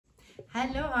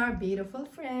Hello, our beautiful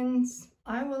friends.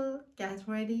 I will get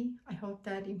ready, I hope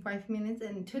that in 5 minutes.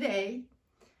 And today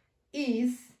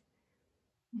is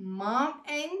Mom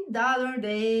and Daughter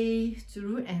Day.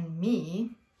 Drew and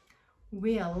me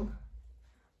will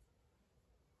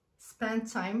spend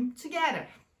time together.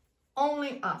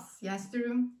 Only us. Yes,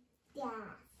 Drew?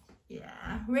 Yeah.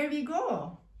 Yeah. Where we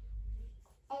go?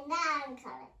 And I'm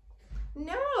coming.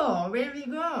 No, where we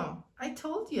go? I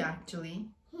told you actually.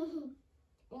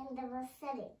 In the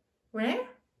city. Where?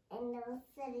 In the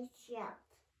city shop.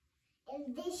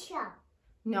 In this shop.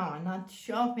 No, not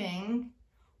shopping.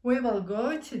 We will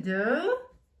go to the...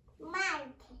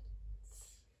 Market.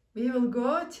 We will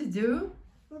go to the...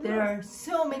 There are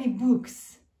so many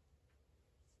books.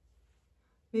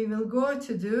 We will go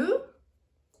to the...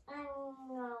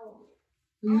 No.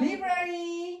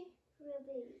 Library.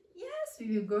 Yes, we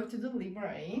will go to the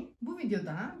library. Bu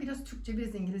videoda biraz Türkçe,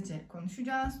 biraz İngilizce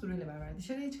konuşacağız. Duru ile beraber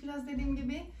dışarıya çıkacağız dediğim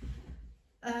gibi.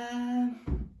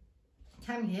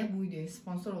 Cambly'e bu videoyu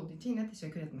sponsor olduğu için yine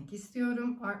teşekkür etmek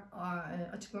istiyorum.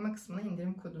 Açıklama kısmına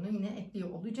indirim kodunu yine ekliyor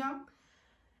olacağım.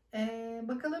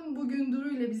 Bakalım bugün Duru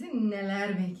ile bizi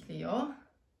neler bekliyor.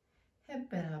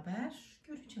 Hep beraber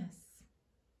göreceğiz.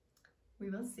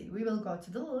 We will see. We will go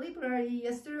to the library.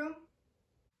 Yes, Duru?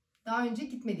 Daha önce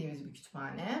gitmediğimiz bir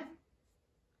kütüphane.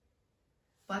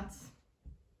 But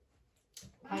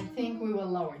I think we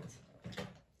will love it.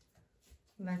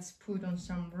 Let's put on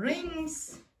some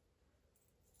rings.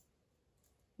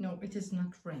 No, it is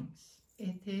not rings.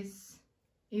 It is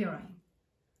earring.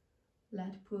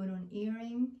 Let's put on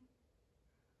earring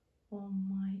on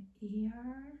my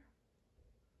ear.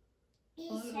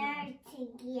 It's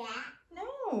hurting, yeah.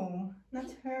 No,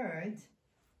 not hurt.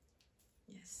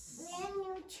 Yes. When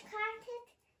you cut it,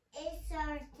 it's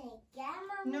hurting, yeah,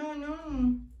 Mommy? No.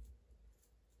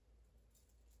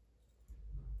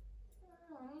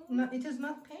 No, it is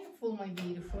not painful, my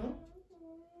beautiful.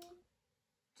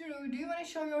 Drew, do you want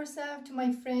to show yourself to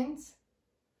my friends?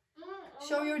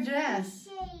 Show your dress.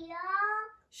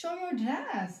 Show your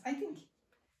dress. I think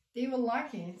they will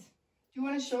like it. Do you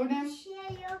want to show them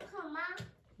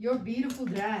your beautiful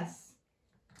dress?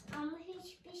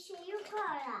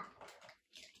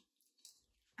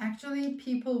 Actually,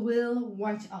 people will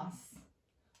watch us.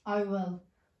 I will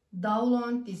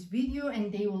download this video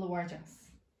and they will watch us.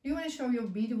 Do you want to show your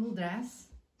beautiful dress?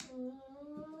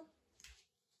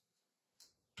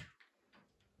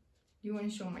 Do you want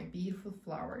to show my beautiful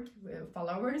flowers?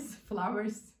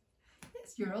 Flowers.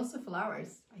 Yes, you're also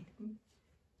flowers, I think.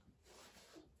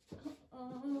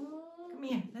 Come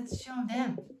here, let's show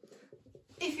them.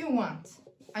 If you want.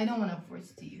 I don't want to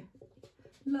force to you.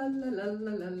 La la la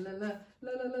la la la la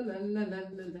la la la la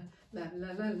la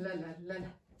la la la la la.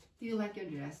 Do you like your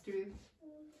dress, Drew?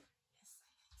 Yes, I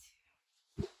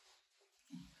do.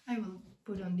 I will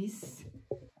put on this.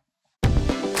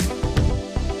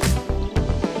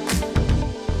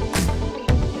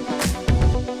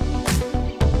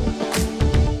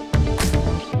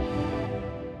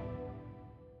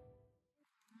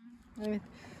 Evet.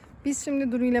 Biz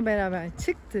şimdi Duru ile beraber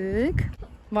çıktık.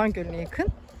 Van Gölü'ne yakın.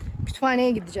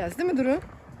 Kütüphaneye gideceğiz değil mi Duru?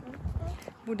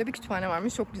 Burada bir kütüphane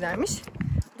varmış. Çok güzelmiş.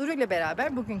 Duru ile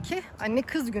beraber bugünkü anne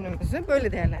kız günümüzü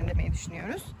böyle değerlendirmeyi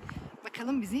düşünüyoruz.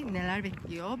 Bakalım bizi neler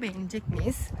bekliyor? Beğenecek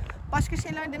miyiz? Başka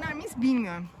şeyler dener miyiz?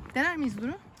 Bilmiyorum. Dener miyiz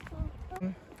Duru?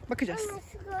 Bakacağız.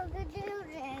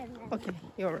 Okay,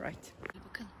 you're right.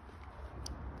 Bakalım.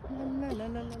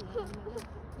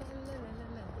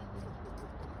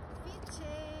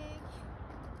 Çiçek.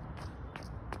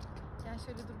 Gel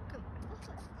şöyle dur bakalım.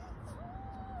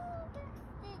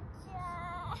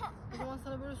 O zaman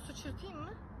sana böyle su çırpayım mı?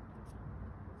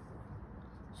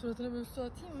 Suratına böyle su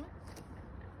atayım mı?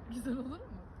 Güzel olur mu?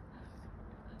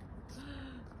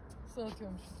 Su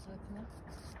atıyormuş suratına.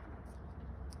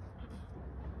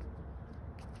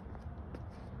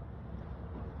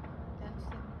 Gel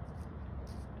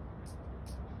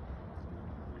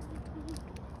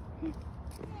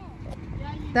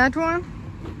güzel. That one?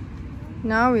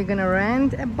 Now we're gonna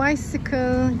rent a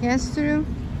bicycle. Yes, Drew?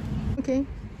 Okay.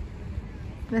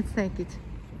 Let's take it.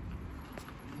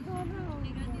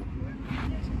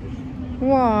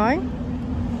 Why?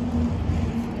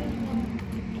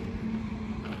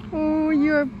 Oh,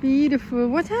 you're beautiful.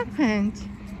 What happened?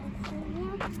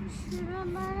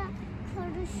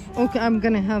 Okay, I'm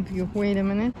gonna help you. Wait a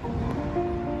minute.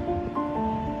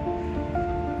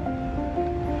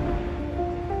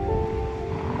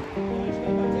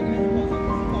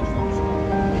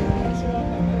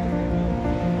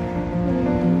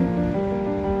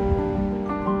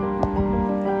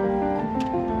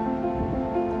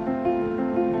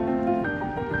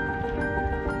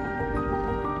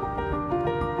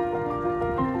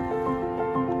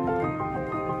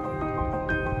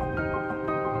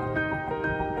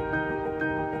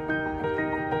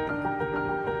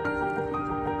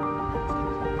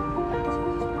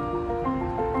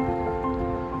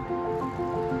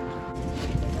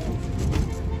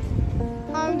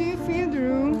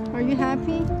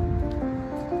 happy?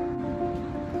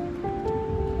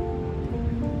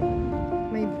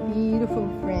 My beautiful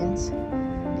friends,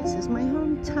 this is my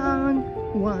hometown.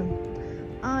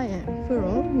 1. I am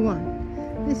from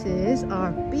 1. This is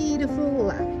our beautiful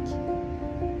lake.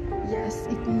 Yes,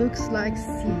 it looks like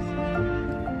sea.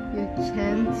 You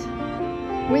can't,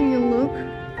 when you look,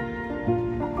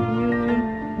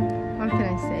 how can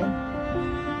I say?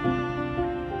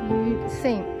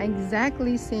 Same,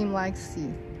 exactly same like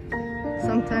sea.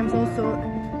 Sometimes also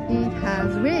it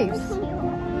has waves.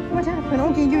 What happened?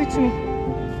 Okay, give it to me.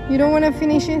 You don't want to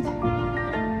finish it?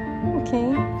 Okay.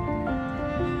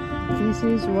 This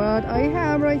is what I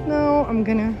have right now. I'm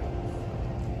gonna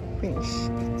finish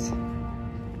it.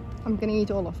 I'm gonna eat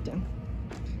all of them.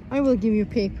 I will give you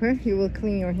paper. You will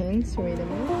clean your hands. Wait a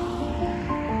minute.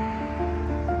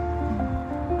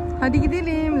 Hadi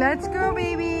gidelim. Let's go,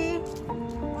 baby.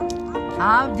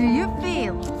 How do you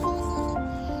feel?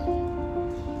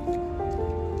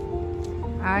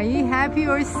 Are you happy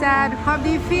or sad? How do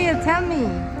you feel? Tell me.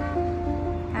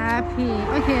 Happy.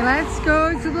 Okay, let's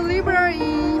go to the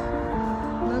library.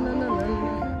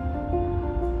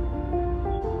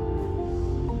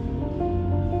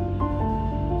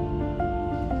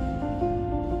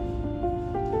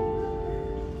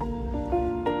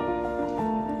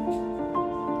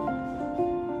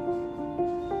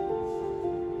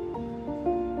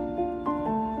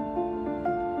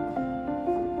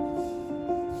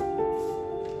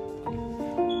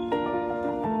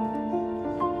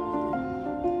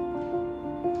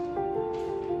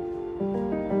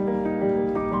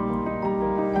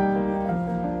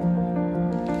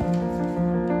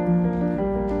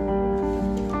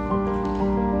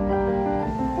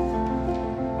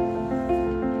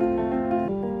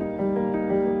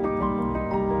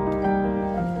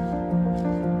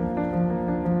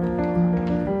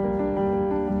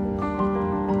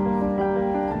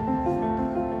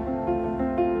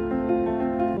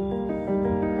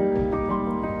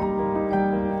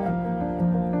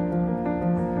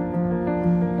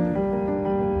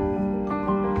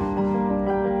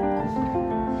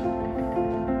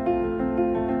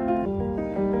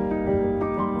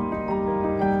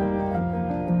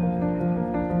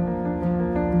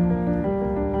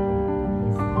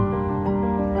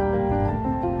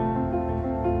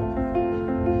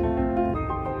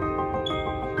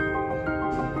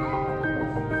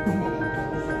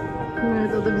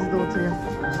 Evet, o da bizde oturuyor.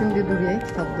 Şimdi Duru'ya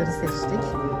kitapları seçtik.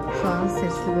 Şu an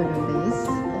sesli bölümdeyiz.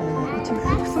 Çünkü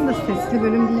şu kısım da sesli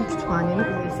bölüm değil kütüphanenin.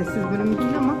 Sessiz bölüm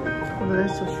değil ama orada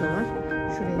ders çalışıyorlar.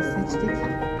 Şurayı seçtik.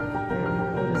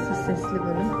 Orası sesli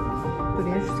bölüm.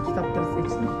 Duru'ya şu kitapları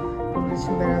seçtim. Onun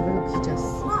için beraber okuyacağız.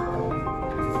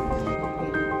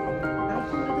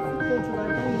 Belki burada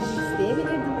futbolculardan yüzü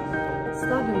isteyebilirdim.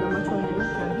 Stadyumda maç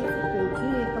oynanırken bir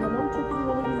futbolcuyu yakalamam çok zor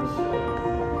olabilir.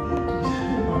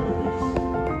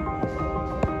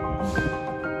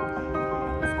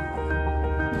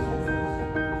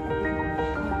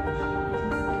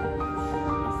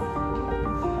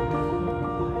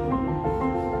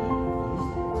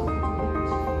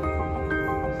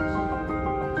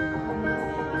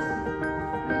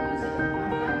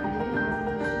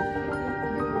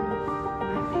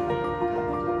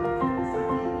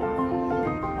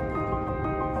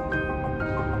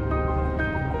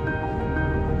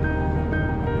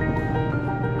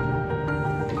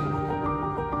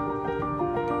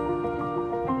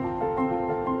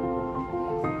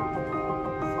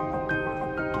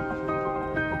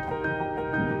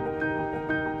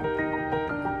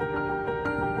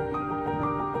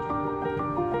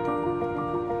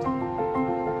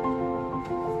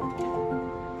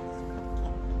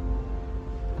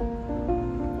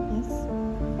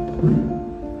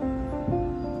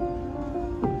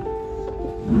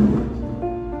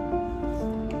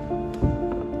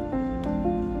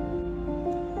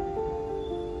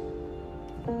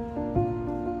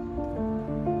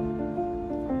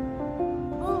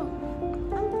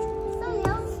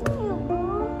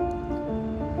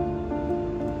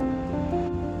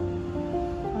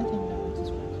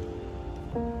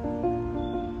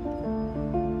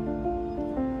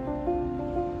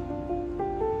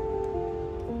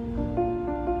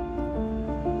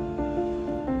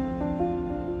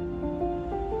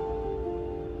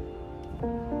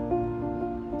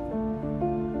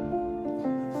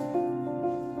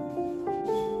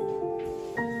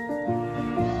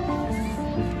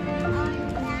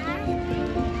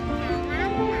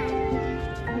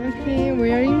 Okay,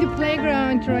 we are in the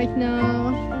playground right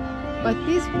now, but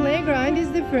this playground is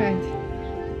different.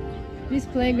 This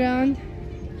playground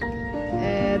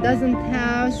doesn't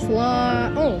have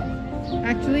slide. Oh,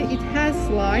 Actually, it has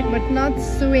slide, but not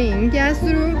swing. Yes,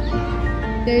 Duru?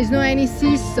 There is no any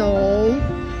seesaw.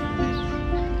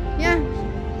 Yeah.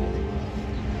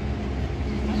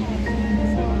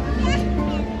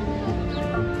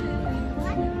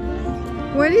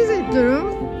 What is it,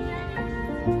 Duru?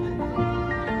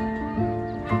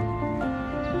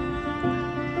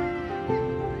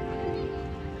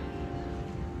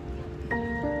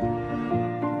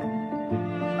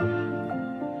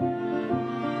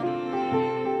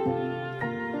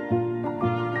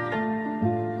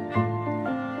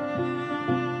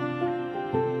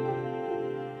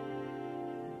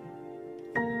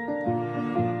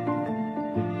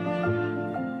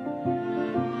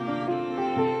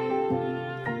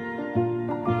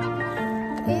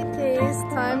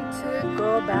 Time to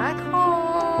go back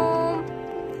home.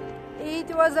 It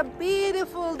was a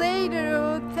beautiful day,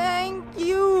 Duru. Thank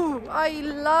you. I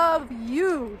love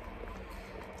you.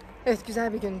 Evet,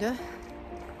 güzel bir gündü.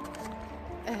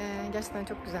 Gerçekten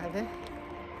çok güzeldi.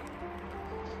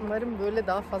 Umarım böyle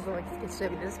daha fazla vakit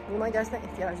geçirebiliriz. Buna gerçekten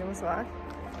ihtiyacımız var.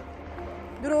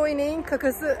 Duru, o ineğin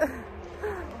kakası.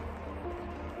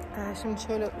 Şimdi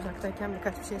şöyle uzaktayken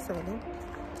birkaç bir şey söyleyeyim.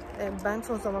 Ben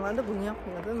son zamanlarda bunu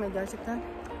yapmıyordum ve gerçekten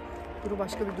Duru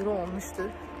başka bir Duru olmuştur.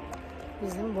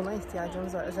 Bizim buna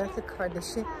ihtiyacımız var. Özellikle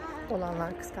kardeşi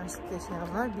olanlar, kıskançlık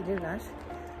yaşayanlar bilirler.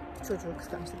 Çocuğu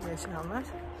kıskançlık yaşayanlar.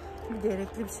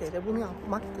 Gerekli bir şey de bunu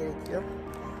yapmak gerekiyor.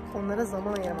 Onlara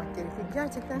zaman ayırmak gerekiyor.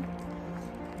 Gerçekten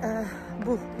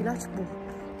bu, ilaç bu.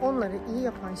 Onları iyi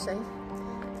yapan şey,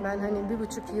 ben hani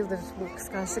 1,5 yıldır bu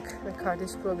kıskançlık ve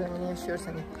kardeş problemini yaşıyoruz.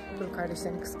 Hani Duru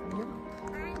kardeşlerini kıskanıyor.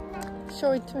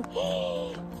 Show it to me.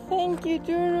 Thank you,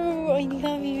 Duru. I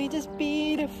love you. It's just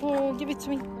beautiful. Give it to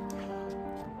me.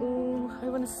 Oh, I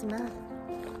want to smell.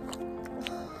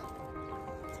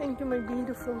 Thank you, my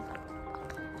beautiful.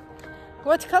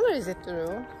 What color is it,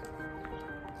 Duru?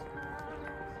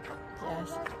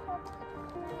 Yes.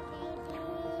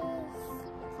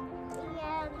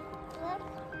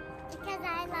 Because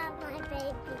I love my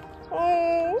baby.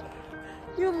 Oh,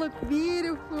 you look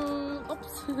beautiful.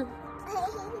 Oops.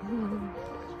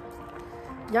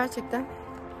 Gerçekten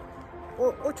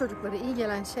o çocuklara iyi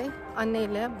gelen şey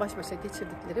anneyle baş başa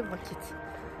geçirdikleri vakit.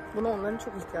 Buna onların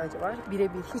çok ihtiyacı var.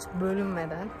 Birebir, hiç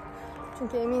bölünmeden.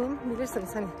 Çünkü eminim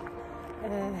bilirsiniz hani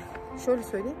şöyle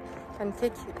söyleyeyim. Hani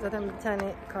tek zaten bir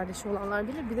tane kardeşi olanlar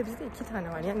bilir. Bir de bizde 2 tane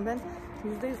var. Yani ben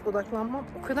 %100 odaklanmam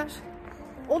o kadar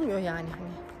olmuyor yani.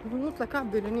 Hani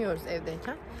mutlaka bölünüyoruz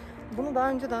evdeyken. Bunu daha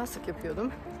önce daha sık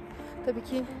yapıyordum. Tabii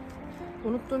ki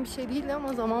unuttuğum bir şey değildi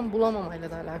ama zaman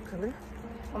bulamamayla da alakalı.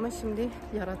 Ama şimdi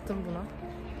yarattım buna.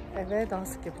 Ve daha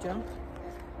sık yapacağım.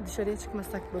 Dışarıya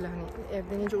çıkmasak böyle hani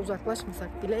evden iyice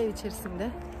uzaklaşmasak bile ev içerisinde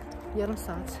yarım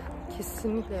saat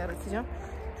kesinlikle yaratacağım.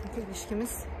 Çünkü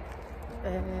ilişkimiz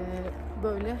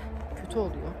böyle kötü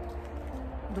oluyor.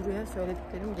 Duru'ya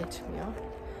söylediklerim geçmiyor.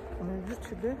 Ama öbür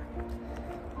türlü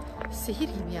sihir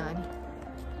gibi yani.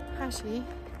 Her şeyi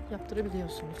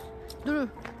yaptırabiliyorsunuz. Duru,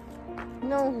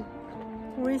 no.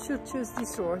 We should choose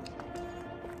this road.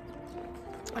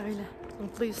 Öyle.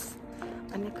 Mutluyuz.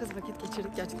 Anne kız vakit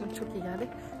geçirdik. Gerçekten çok iyi geldi.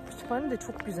 Kütüphane de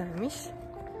çok güzelmiş.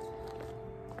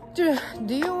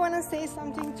 Do you want to say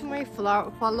something to my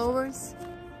followers?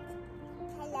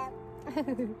 Hello.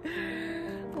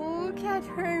 Look at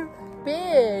her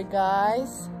bear,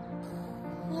 guys.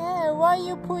 Yeah, why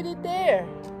you put it there?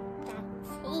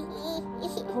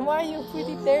 Why you put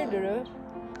it there, Duru?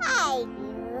 I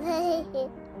do.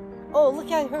 Oh,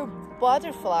 look at her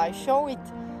butterfly. Show it.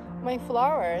 My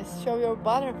flowers. Show your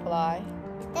butterfly.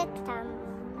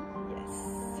 Yes.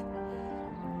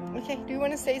 Okay, do you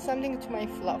want to say something to my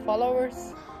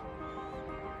followers?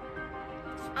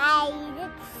 I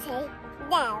would say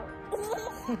no.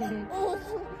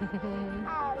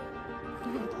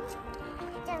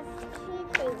 Just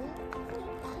kidding.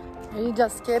 Are you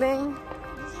just kidding?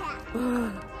 Yeah.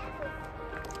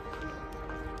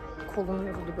 Kolum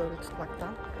yoruldu böyle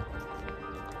tutmaktan.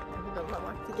 Dönme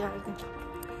vakti geldi.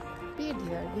 Bir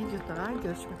diğer videoda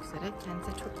görüşmek üzere.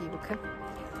 Kendinize çok iyi bakın.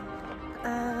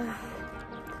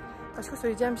 Başka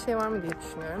söyleyeceğim bir şey var mı diye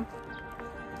düşünüyorum.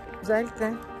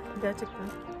 Özellikle gerçekten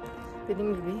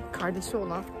dediğim gibi kardeşi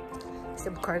olan,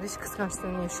 işte bu kardeş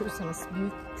kıskançlığını yaşıyorsanız,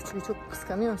 büyük küçüğü çok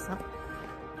kıskanıyorsa,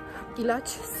 ilaç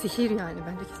sihir yani,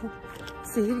 bence kesin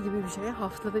sihir gibi bir şeye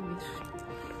haftada bir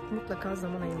mutlaka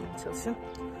zaman ayırmaya çalışın.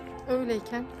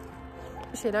 Öyleyken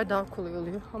bir şeyler daha kolay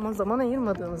oluyor. Ama zaman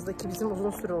ayırmadığınızda, ki bizim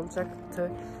uzun süre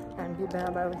olacaktı, yani bir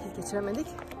beraber vakit geçiremedik,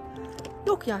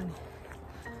 yok yani.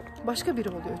 Başka biri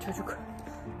oluyor çocuk.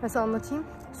 Mesela anlatayım.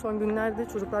 Son günlerde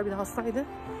çocuklar bir de hastaydı.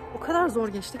 O kadar zor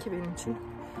geçti ki benim için.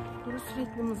 Duru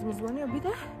sürekli mızmızlanıyor. Bir de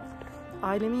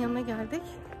ailemin yanına geldik.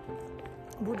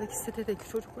 Buradaki sitedeki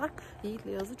çocuklar Yiğit'le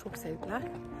Yaz'ı çok sevdiler.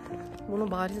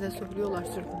 Bunu bariz de söylüyorlar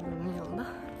sürekli bunun yanında.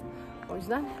 O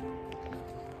yüzden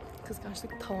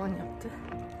kıskançlık tavan yaptı.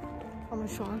 Ama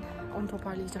şu an onu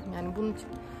toparlayacağım. Yani bunun için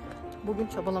bugün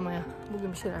çabalamaya,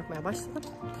 bugün bir şeyler yapmaya başladım.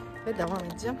 Ve devam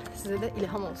edeceğim. Size de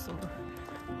ilham olsun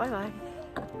bu. Bay bay.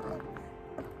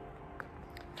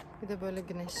 Bir de böyle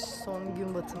güneş, son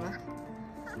gün batımı.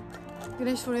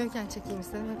 Güneş vuruyorken çekeyim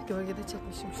istedim. Hep gölgede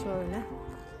çekmişim şöyle.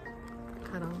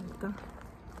 Karanlıkta.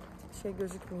 Bir şey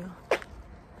gözükmüyor.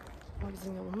 Ama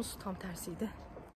bizim yolumuz tam tersiydi.